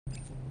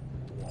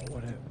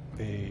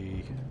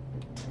be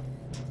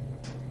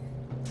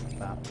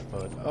that,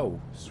 but oh,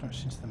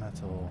 stretched into the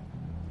metal.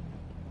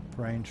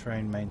 Brain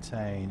train,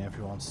 maintain.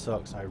 Everyone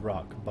sucks. I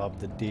rock. Bob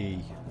the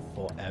D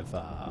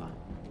forever.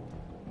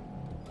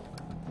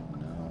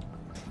 No.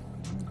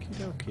 Okie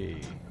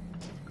dokie.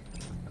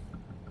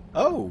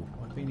 Oh,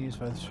 I've been used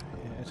by the.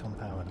 It's on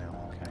power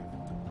now. Okay.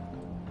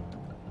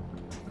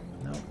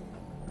 No.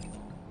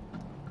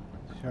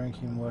 Sharing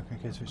human work in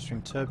case of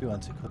extreme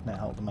turbulence. It couldn't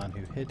help the man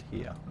who hid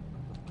here.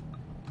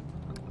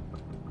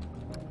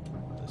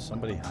 There's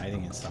somebody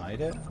hiding inside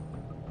it.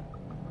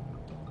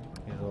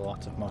 Needs a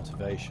lot of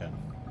motivation.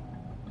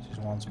 This is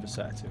one's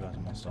perspective as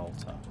must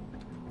alter.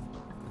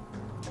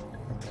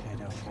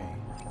 Okay, okay.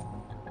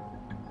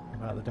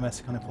 About the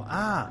domestic unemployed.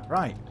 Ah,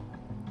 right.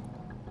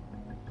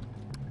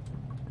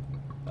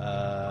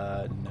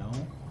 No.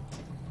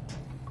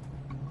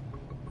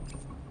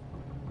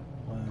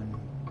 When?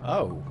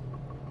 Oh.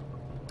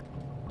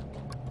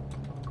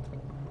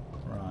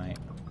 Right.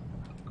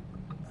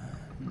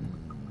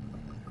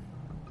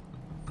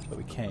 But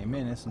we came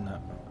in, isn't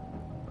it?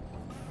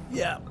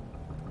 Yeah.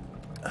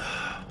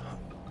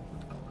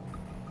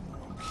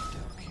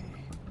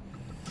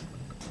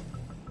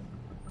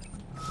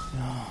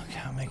 Oh, I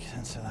can't make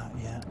sense of that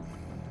yet.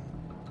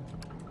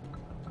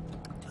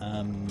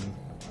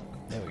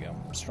 There we go.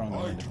 Strong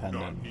and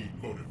independent. I do not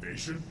need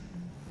motivation.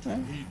 To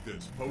read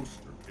this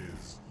poster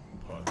is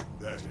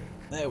pathetic.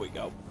 There we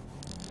go.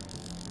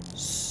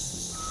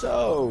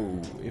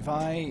 So, if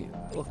I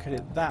look at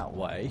it that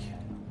way,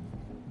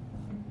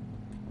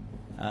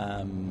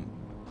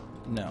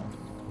 no.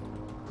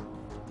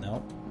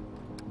 No.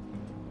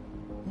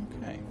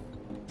 Okay.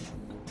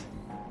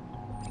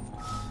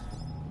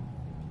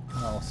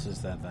 What else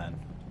is there then?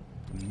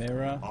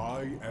 Mirror?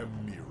 I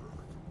am mirror.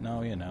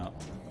 No, you're not.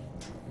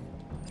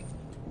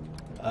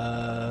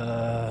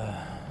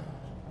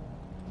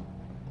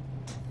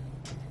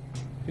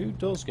 Who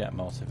does get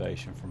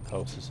motivation from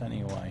posters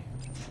anyway?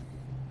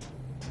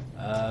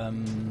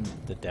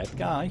 The dead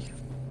guy,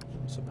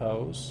 I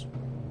suppose.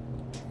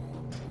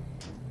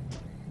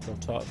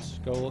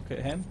 Go look at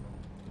him.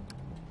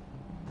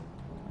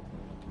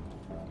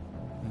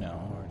 No,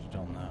 I've already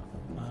done that.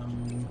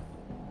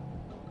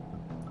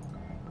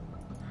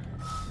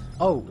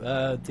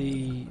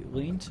 The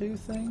lean-to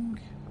thing?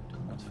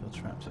 Don't want to feel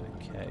trapped in a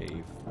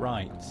cave.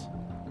 Right.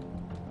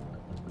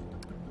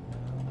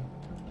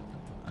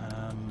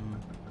 No.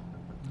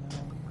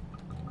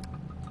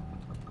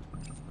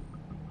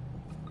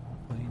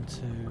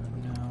 Lean-to,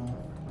 no.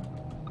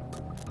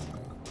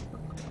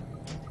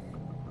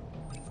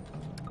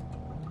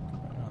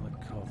 Another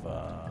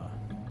cover.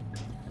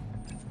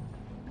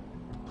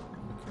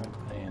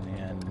 Company in the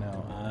end, no.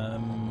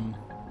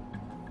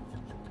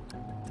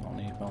 Don't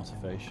need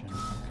motivation.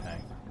 Okay.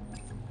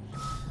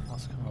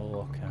 What's gonna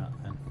look at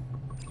then?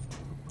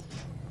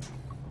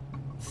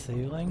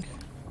 Ceiling.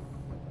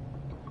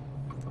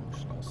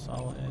 Functional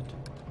solid.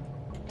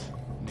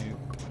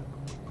 Nope.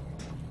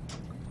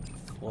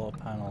 Floor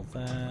panel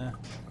there.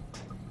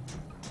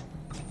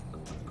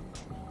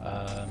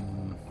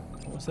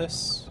 What was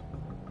this?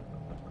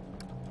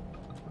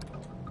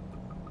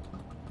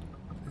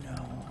 No.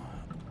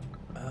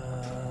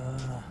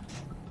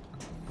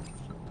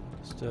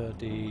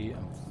 Sturdy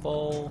and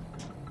full.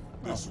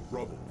 This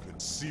rubble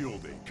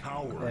concealed a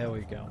coward. There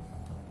we go.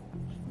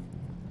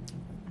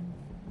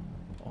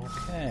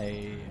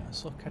 Okay,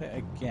 let's look at it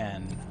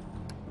again.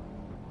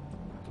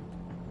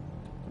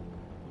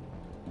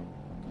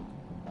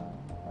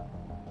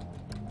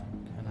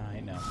 Can I?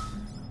 No.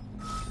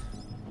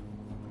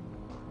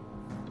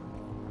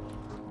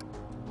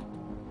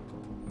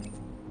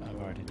 I've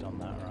already done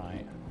that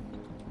right.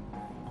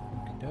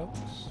 Okie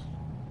dokes.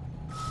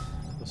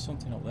 There's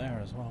something up there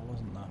as well,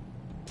 wasn't there?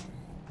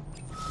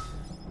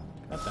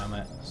 God damn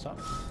it. Stop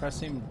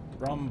pressing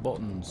wrong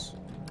buttons.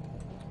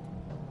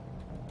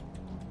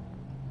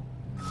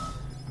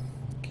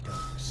 Okie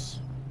dokes.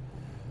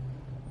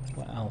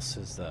 What else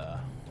is there?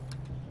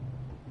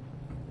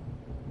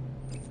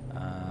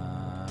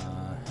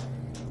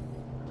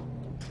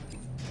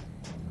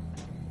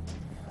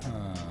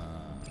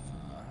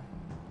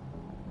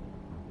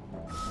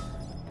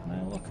 Can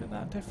I look at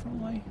that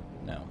differently?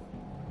 No.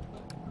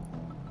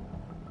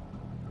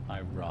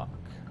 I rock.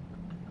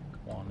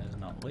 One is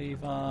not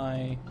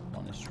Levi.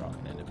 One is strong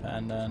and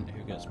independent.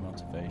 Who gets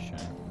motivation?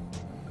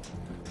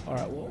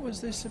 Alright, what was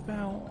this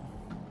about?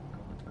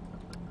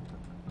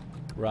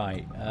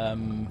 Right,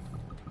 no.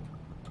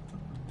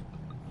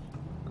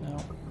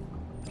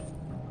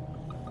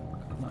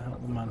 Not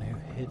help the man who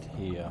hid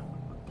here.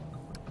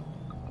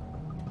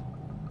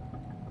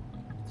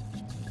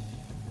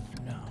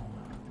 No.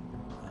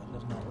 That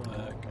does not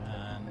work,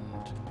 and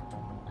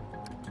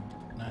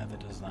neither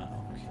does that.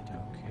 Okie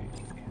dokie.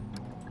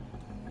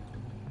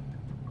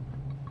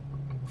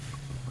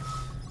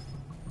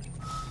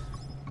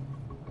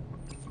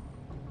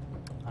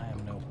 I am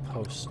no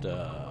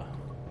poster.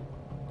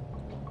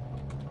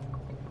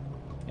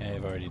 Yeah,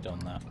 you've already done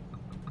that.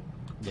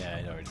 Yeah,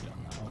 I'd already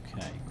done that.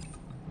 Okay.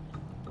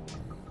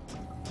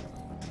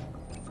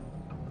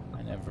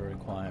 I never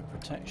require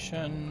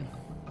protection.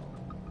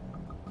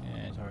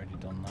 Yeah, it's already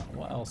done that.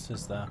 What else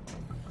is there?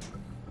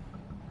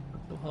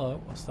 Oh,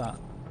 hello, what's that?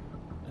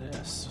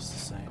 Yes, just the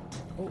same.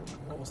 Oh,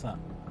 what was that?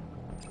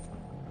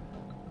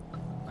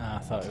 Ah, I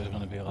thought it was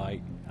going to be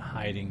like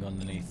hiding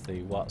underneath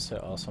the what's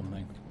it or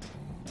something.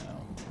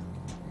 No.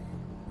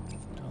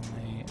 Done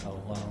the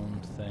alone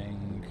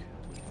thing.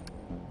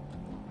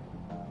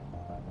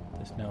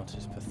 This note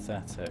is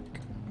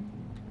pathetic.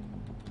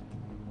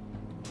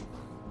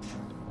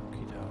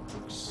 Okie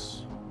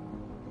dokes.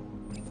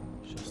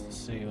 Just the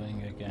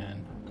ceiling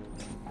again.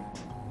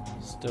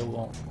 Still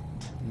won't.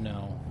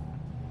 No.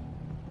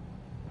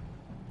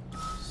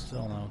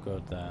 Still no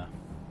good there.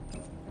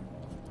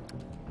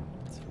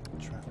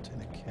 Trapped in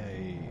a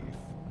cave.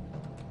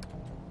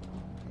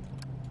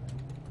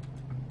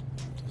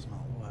 Does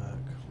not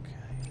work.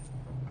 Okay.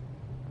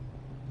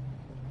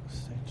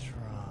 Say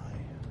try.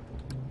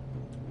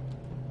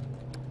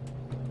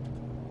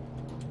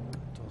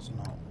 Does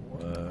not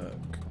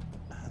work.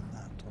 And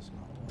that does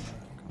not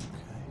work.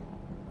 Okay.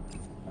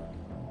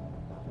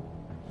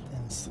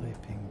 Then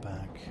sleeping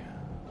bag.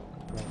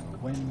 Broke a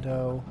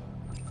window.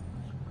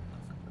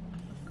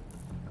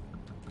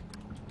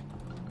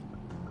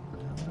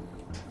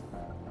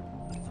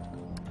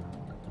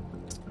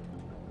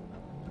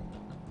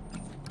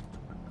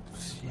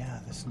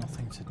 There's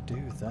nothing to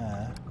do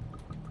there.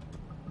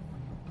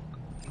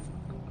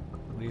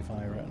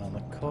 Levi written on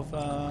the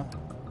cover.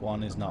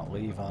 One is not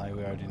Levi,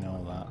 we already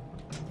know that.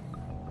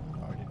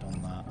 Already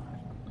done that.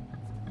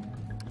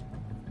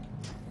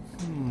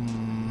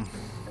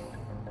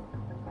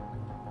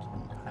 It's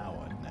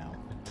unpowered now.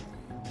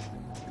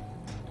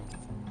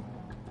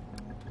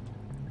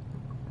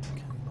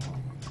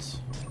 Cannot.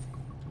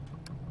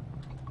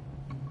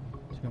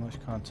 Too much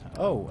content.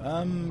 Oh,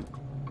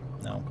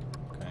 no.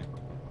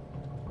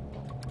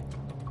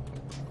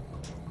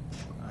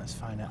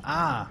 Find out.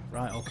 Ah,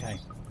 right, okay.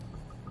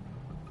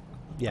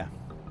 Yeah.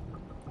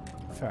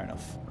 Fair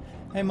enough.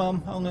 Hey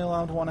Mum, only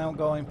allowed one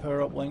outgoing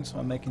per uplink, so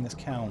I'm making this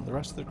count. The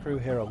rest of the crew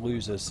here are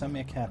losers. Send me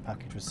a care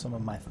package with some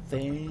of my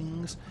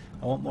things.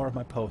 I want more of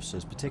my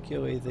posters,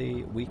 particularly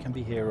the We Can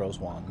Be Heroes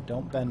one.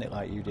 Don't bend it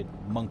like you did,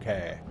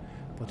 monkey.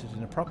 Put it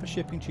in a proper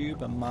shipping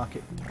tube and mark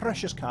it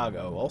precious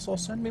cargo. Also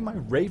send me my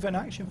Raven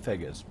action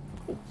figures.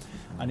 Cool.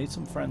 I need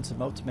some friends to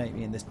motivate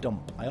me in this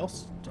dump. I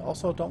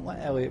also don't let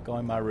Elliot go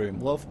in my room.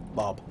 Love,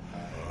 Bob.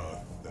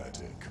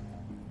 Pathetic.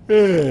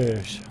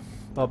 Yes.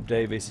 Bob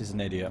Davis is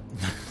an idiot.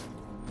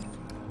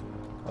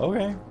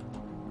 Okay.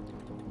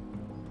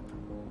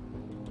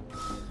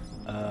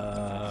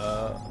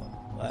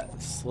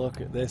 Let's look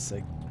at this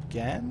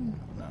again.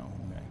 No,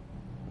 okay.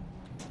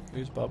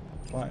 Who's Bob?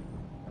 What?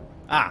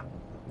 Ah!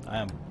 I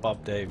am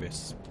Bob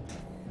Davis.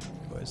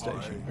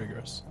 PlayStation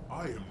Vigorous.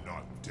 I am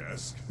not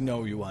Desk.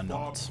 No, you are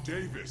Bob not.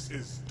 Davis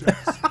is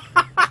Desk.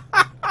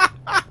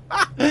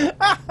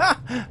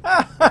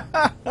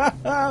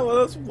 Well,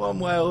 that's one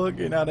way of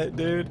looking at it,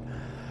 dude.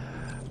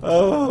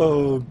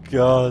 Oh,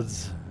 God.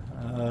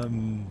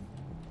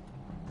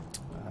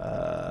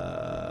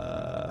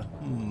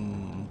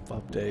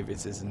 Bob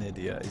Davis is an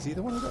idiot. Is he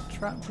the one who got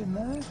trapped in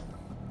there?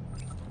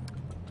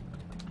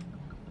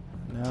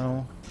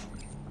 No.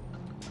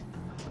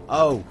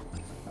 Oh,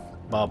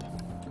 Bob.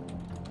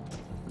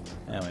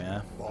 There we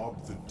are.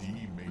 Bob the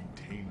D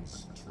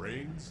maintains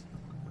trains?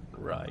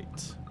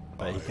 Right.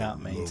 But he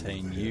can't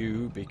maintain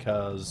you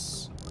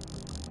because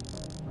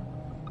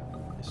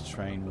his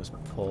train was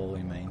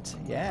poorly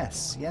maintained.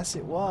 Yes, yes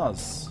it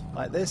was.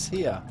 Like this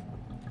here.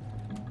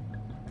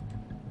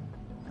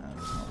 That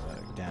does not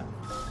work. Down.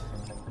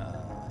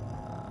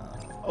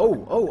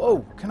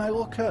 Oh, can I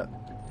look at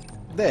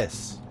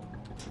this?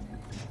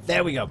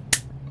 There we go.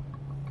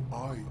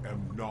 I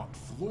am not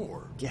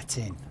floored. Get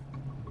in.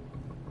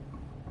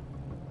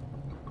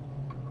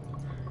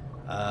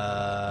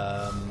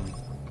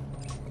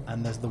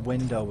 And there's the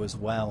window as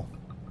well.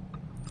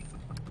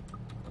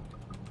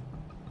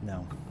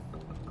 No.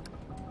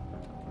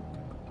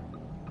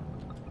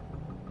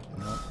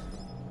 Nope.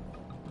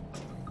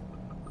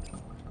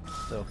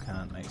 Still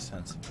can't make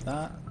sense of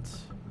that.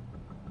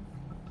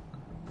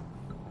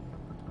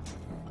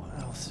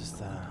 What else is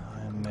there?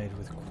 I am made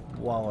with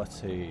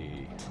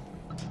quality.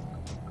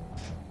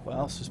 What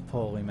else is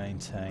poorly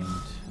maintained?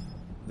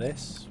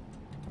 This?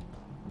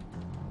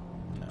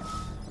 No.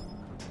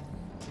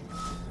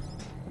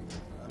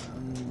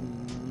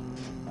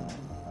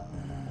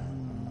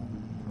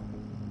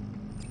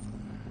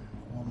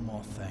 One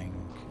more thing.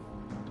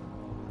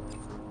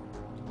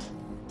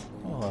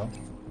 Oh, hello.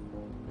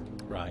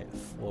 Right,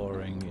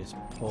 flooring is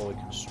poorly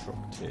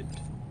constructed.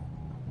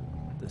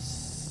 The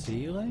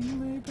ceiling,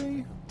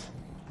 maybe?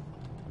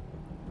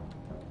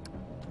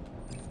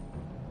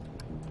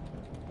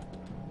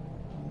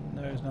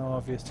 There's no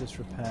obvious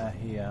disrepair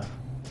here.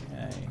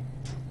 Okay.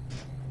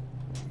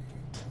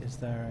 Is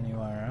there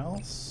anywhere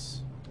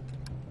else?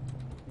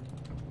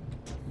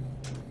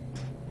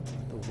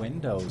 The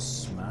window's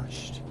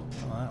smashed.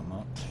 Not that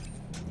much.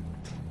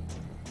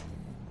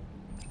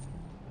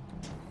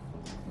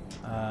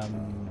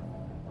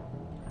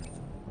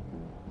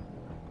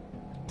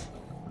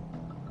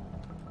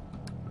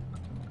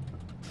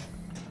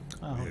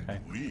 Oh, okay.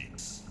 It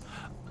leaks.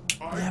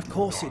 Yeah, of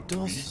course it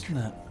does, doesn't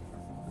it?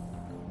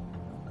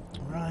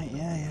 Right,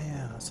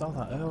 yeah. I saw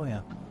that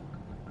earlier.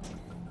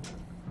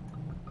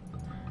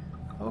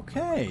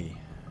 Okay.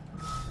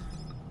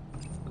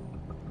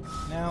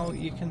 Now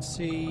you can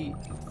see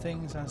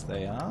things as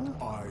they are.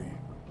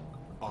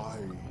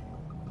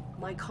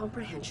 My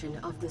comprehension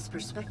of this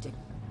perspective.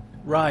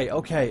 Right,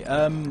 okay,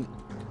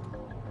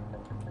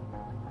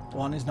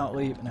 one is not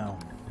leaving. No.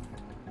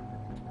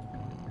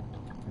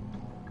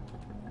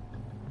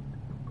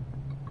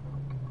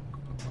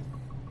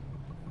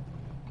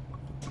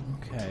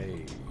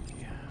 Okay.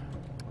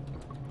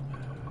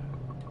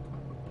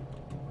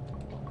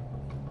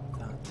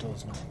 That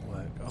does not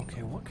work.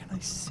 Okay, what can I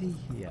see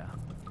here?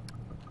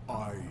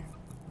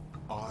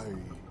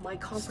 My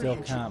Still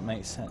comprehension. can't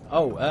make sense.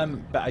 Oh,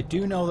 but I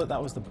do know that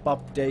that was the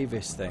Bob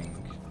Davis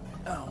thing.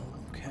 Oh,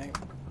 okay.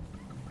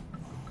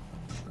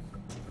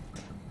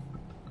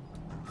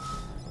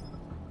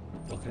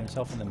 Look at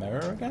himself in the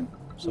mirror again,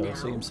 so he'll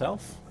see No.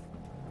 himself.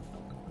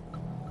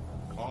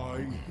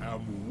 I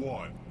am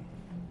one.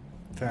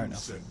 Fair You enough.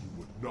 said you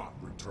would not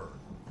return.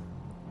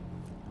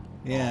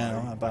 Yeah,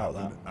 I how about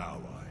am that? an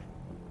ally.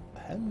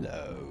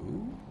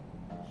 Hello.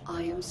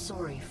 I am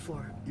sorry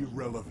for.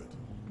 Irrelevant.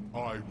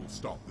 I will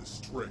stop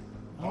this trade.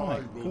 All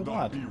right, I will good not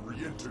lad. be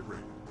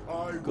reintegrated.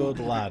 I will Good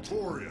be lad.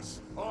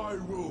 victorious. I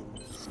will.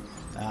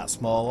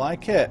 That's more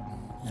like it.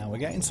 Now we're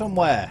getting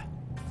somewhere.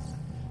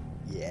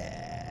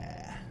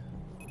 Yeah.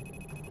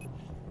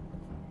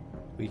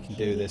 We can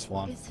do this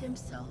one. Is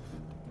himself.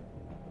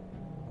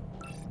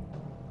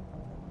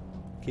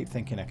 Keep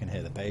thinking I can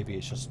hear the baby.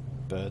 It's just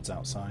birds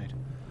outside.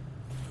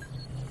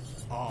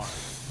 I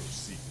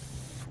proceed.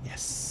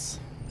 Yes.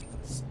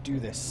 Let's do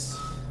this.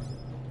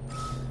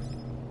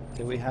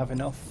 Do we have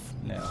enough?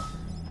 No.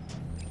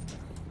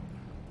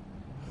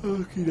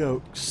 Okie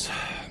dokes.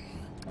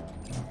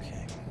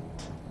 Okay.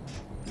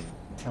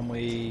 Can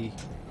we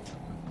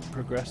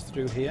progress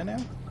through here now?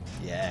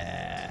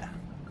 Yeah.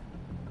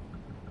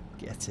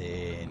 Get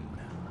in.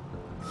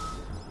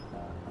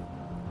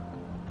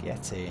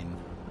 Get in.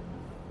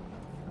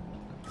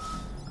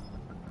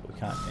 We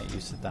can't get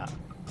used to that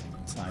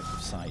type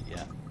of sight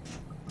yet.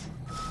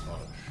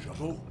 A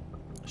shuttle?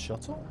 A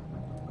shuttle?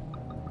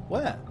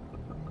 Where?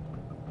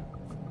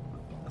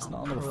 That's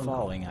not another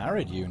falling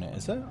A.R.I.D unit,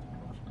 is it?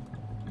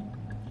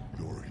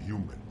 Your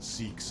human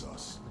seeks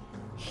us.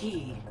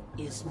 He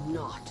is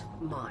not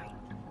mine.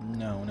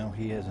 No,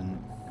 he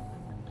isn't.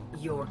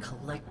 Your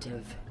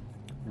collective.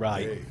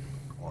 Right. They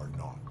are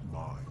not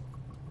mine.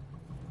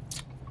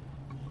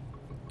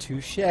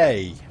 Touche.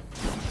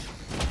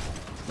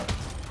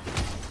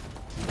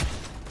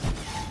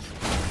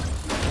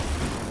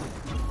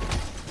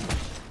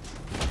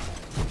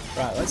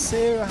 Right, let's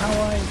see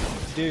how I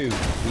do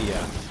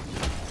here.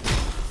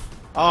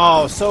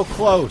 Oh, so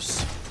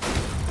close.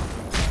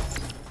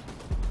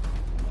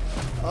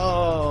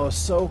 Oh,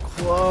 so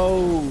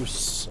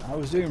close. I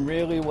was doing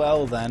really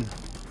well then.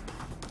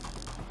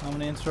 How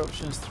many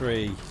interruptions?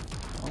 3.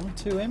 Only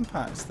 2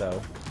 impacts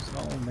though.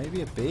 So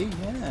maybe a B,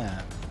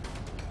 yeah.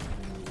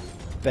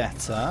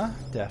 Better.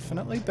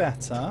 Definitely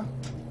better.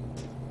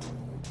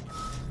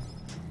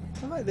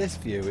 I like this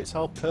view. It's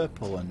all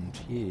purple and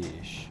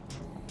yeesh.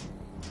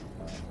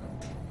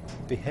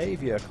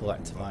 Behavior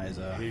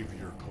collectivizer.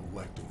 Behavior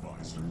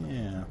collectivizer.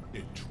 Yeah.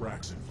 It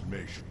tracks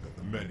information that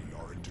the many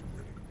are integrating.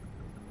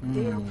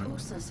 They are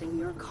processing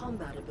your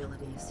combat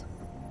abilities.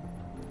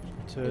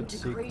 Third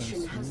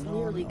Integration sequence, has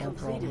nearly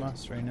non-overall completed.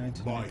 mastery My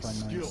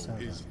skill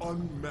 99.97. is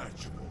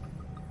unmatchable.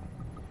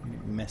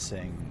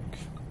 Missing.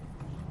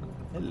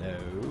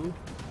 Hello.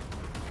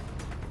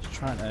 Just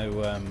trying to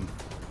 2?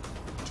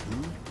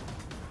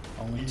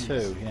 only Easy.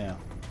 2, yeah.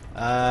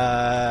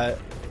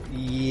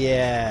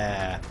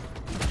 Yeah.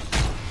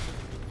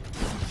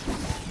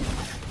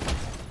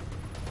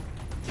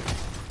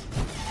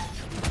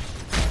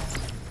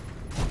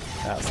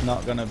 That's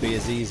not going to be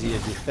as easy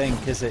as you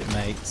think, is it,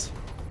 mate?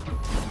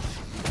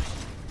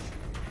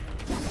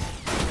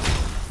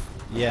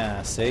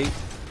 Yeah, see?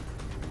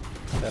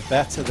 They're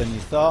better than you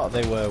thought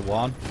they were,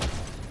 one.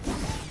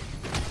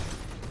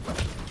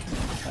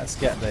 Let's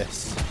get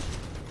this.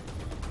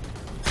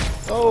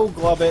 Oh,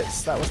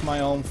 Globbits, that was my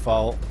own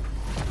fault.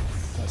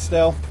 But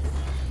still.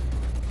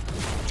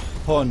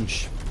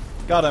 Punch.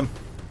 Got him.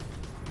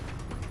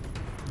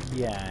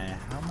 Yeah,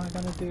 how am I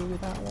going to do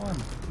with that one?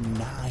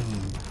 9.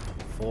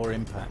 4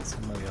 impacts.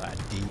 I'm going to get a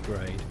D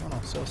grade.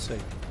 Oh, so sick.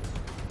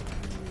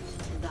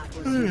 That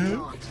was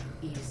not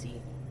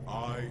easy.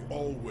 I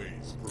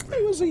always It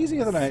prevail. was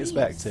easier than I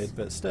expected,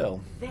 but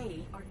still.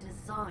 They are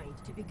designed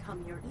to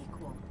become your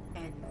equal,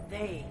 and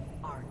they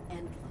are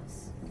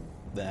endless.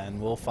 Then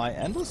we'll fight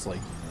endlessly.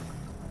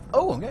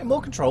 Oh, I'm getting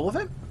more control of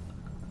him.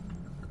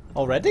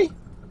 Already?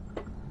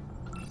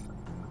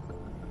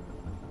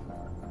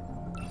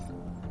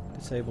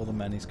 Disable the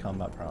many's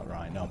combat power.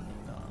 Right, no.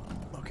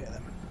 Okay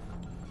then.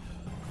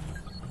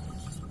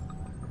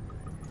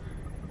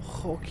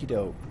 Okie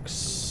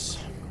dokes.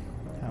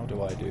 How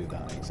do I do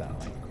that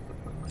exactly?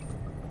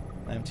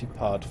 Empty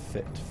pod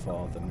fit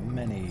for the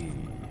many.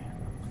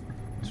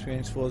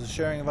 Screening towards the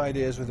sharing of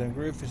ideas within a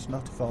group is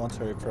not a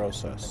voluntary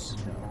process.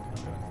 No, can't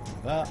do anything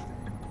with that.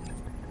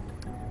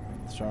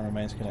 The strong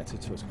remains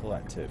connected to its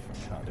collective.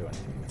 Can't do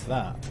anything with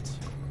that.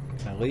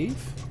 Can I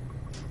leave?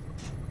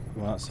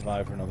 We will not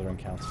survive for another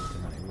encounter with the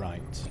many.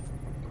 Right.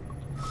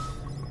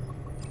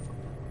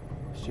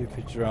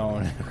 Stupid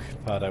drone.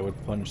 But I would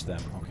punch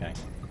them. Okay.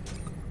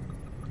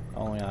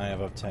 Only I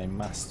have obtained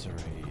mastery.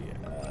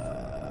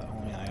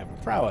 Only I have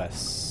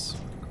prowess.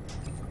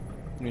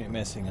 Unit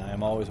missing. I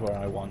am always where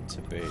I want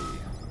to be.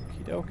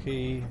 Okie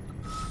dokie.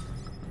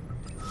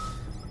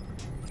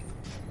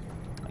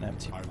 An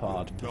empty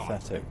pod.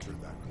 Pathetic.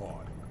 That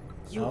pod.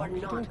 You are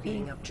not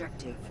being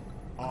objective.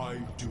 I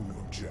do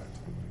object.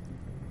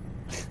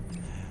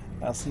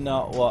 That's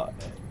not what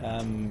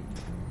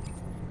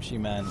she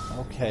meant.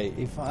 Okay,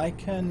 if I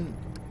can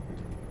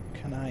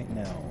I?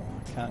 No,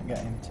 I can't get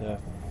him to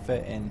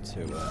fit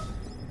into it.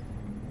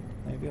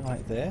 Maybe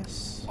like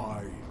this?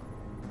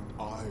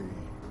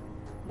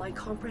 My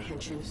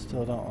comprehension.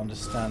 Still don't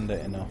understand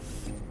it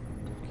enough.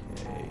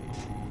 Okay.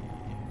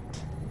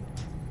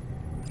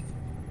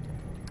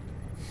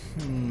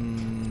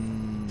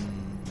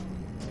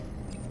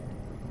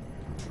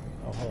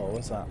 Oh, hello,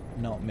 what's that?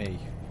 Not me.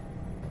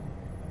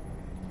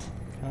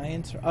 Can I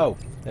enter? Oh,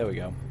 there we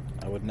go.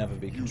 I would never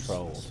be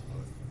controlled. Useless,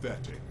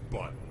 pathetic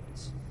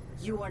buttons.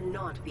 You are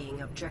not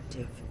being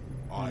objective.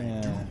 I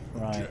Yeah, do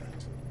right.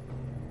 object.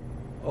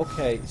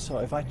 Okay, so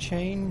if I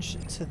change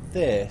to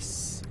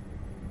this,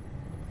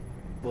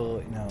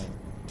 well, no.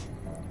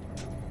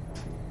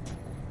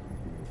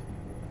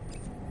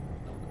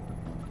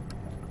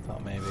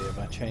 Thought maybe if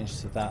I change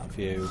to that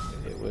view,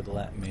 it would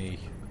let me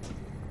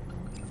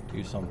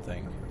do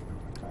something.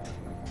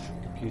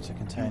 Computer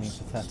containing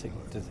pathetic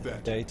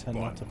data,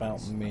 not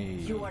about me.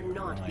 You are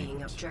not Right.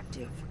 being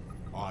objective.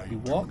 I You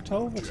do walked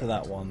over object. to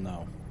that one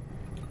though.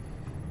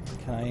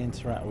 Can I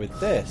interact with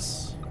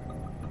this?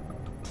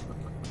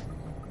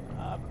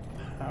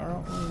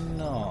 Apparently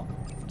not.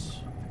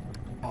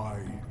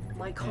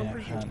 My Yeah, I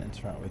comprehension. can't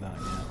interact with that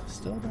yet.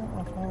 Still don't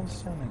have an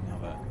understanding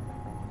of it.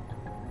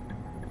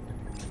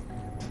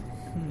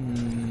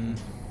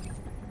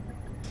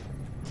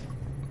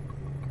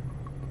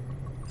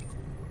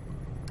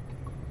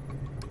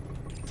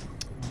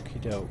 Okie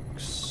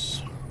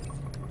dokes.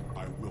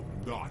 I will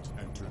not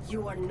enter.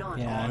 You are not.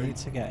 Yeah, I need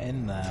to get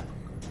in there.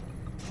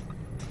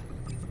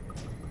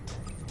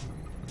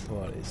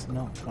 But it's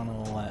not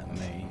gonna let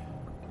me.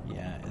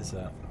 Yeah, is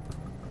it?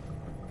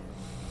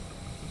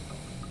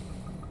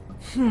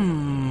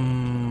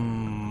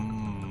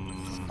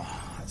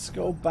 Let's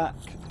go back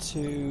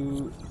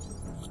to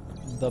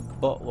the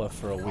butler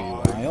for a wee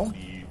while.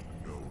 Need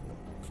no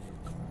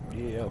one.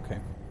 Yeah, okay.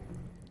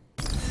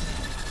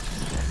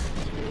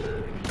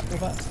 Go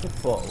back to the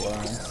butler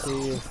and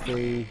see if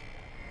the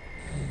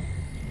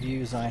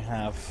views I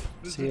have.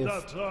 See if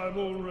That time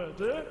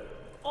already?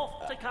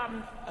 Off to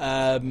come.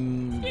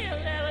 um You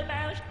know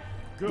about.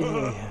 Good.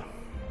 yeah.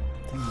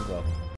 Think about